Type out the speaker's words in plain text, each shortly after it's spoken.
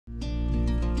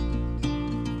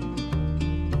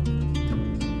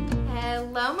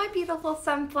Hello my beautiful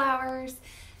sunflowers.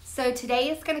 So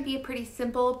today is going to be a pretty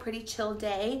simple, pretty chill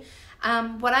day.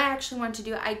 What I actually want to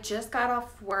do, I just got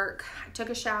off work, I took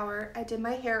a shower, I did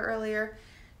my hair earlier,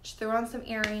 just threw on some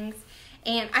earrings,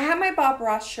 and I have my Bob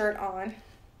Ross shirt on.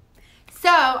 So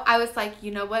I was like,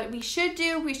 you know what we should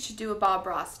do? We should do a Bob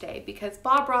Ross day because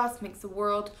Bob Ross makes the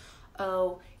world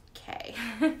okay.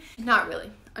 Not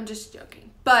really, I'm just joking.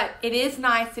 But it is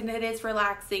nice and it is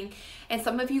relaxing, and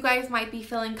some of you guys might be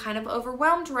feeling kind of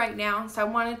overwhelmed right now, so I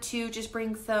wanted to just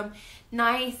bring some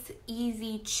nice,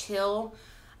 easy, chill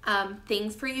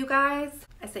things for you guys.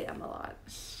 I say a lot.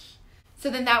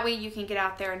 So then that way you can get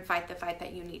out there and fight the fight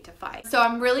that you need to fight. So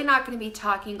I'm really not going to be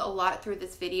talking a lot through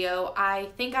this video. I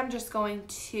think I'm just going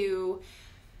to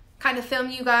kind of film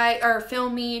you guys, or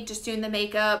film me just doing the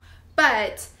makeup,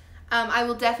 but I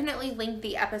will definitely link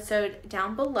the episode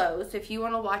down below, so if you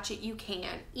want to watch it, you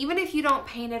can. Even if you don't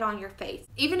paint it on your face,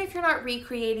 even if you're not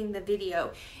recreating the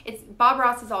video, Bob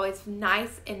Ross is always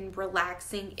nice and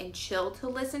relaxing and chill to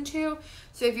listen to.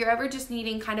 So if you're ever just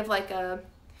needing kind of like a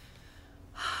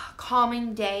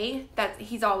calming day,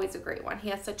 he's always a great one. He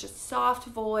has such a soft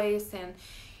voice and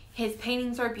his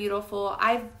paintings are beautiful.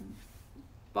 I've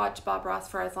watched Bob Ross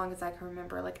for as long as I can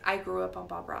remember. Like, I grew up on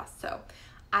Bob Ross, so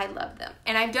I love them.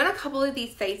 And I've done a couple of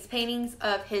these face paintings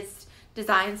of his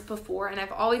designs before, and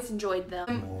I've always enjoyed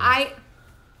them.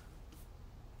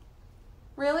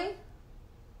 Really?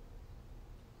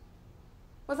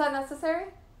 Was that necessary?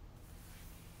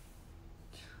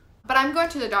 But I'm going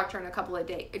to the doctor in a couple of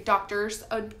days,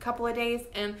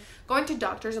 and going to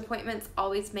doctor's appointments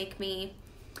always make me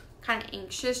kind of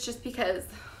anxious just because,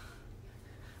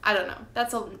 I don't know.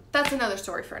 That's another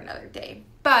story for another day.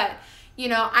 But you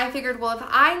know, I figured, well, if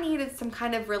I needed some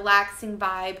kind of relaxing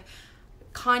vibe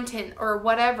content or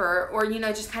whatever, or, you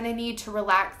know, just kind of need to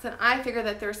relax, then I figured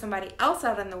that there's somebody else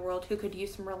out in the world who could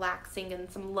use some relaxing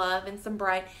and some love and some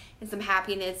bright and some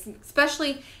happiness,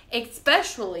 especially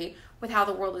with how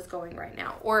the world is going right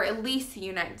now, or at least the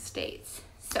United States.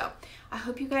 So I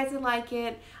hope you guys like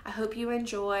it. I hope you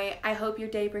enjoy. I hope your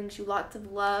day brings you lots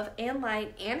of love and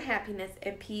light and happiness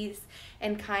and peace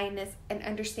and kindness and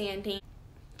understanding.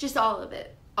 Just all of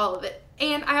it, all of it.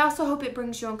 And I also hope it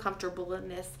brings you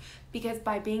uncomfortableness, because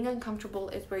by being uncomfortable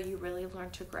is where you really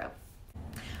learn to grow.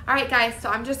 All right, guys,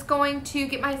 so I'm just going to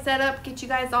get my setup, get you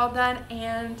guys all done,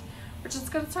 and we're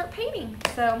just going to start painting.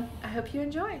 So I hope you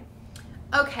enjoy.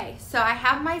 Okay, so I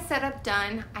have my setup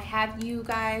done. I have you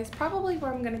guys probably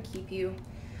where I'm going to keep you.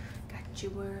 Got you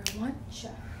where I want you.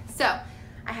 So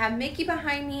I have Mickey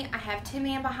behind me. I have Tin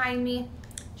Man behind me.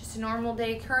 Just a normal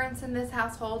day occurrence in this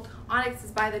household. Onyx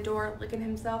is by the door licking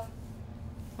himself.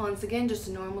 Once again, just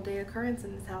a normal day occurrence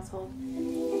in this household.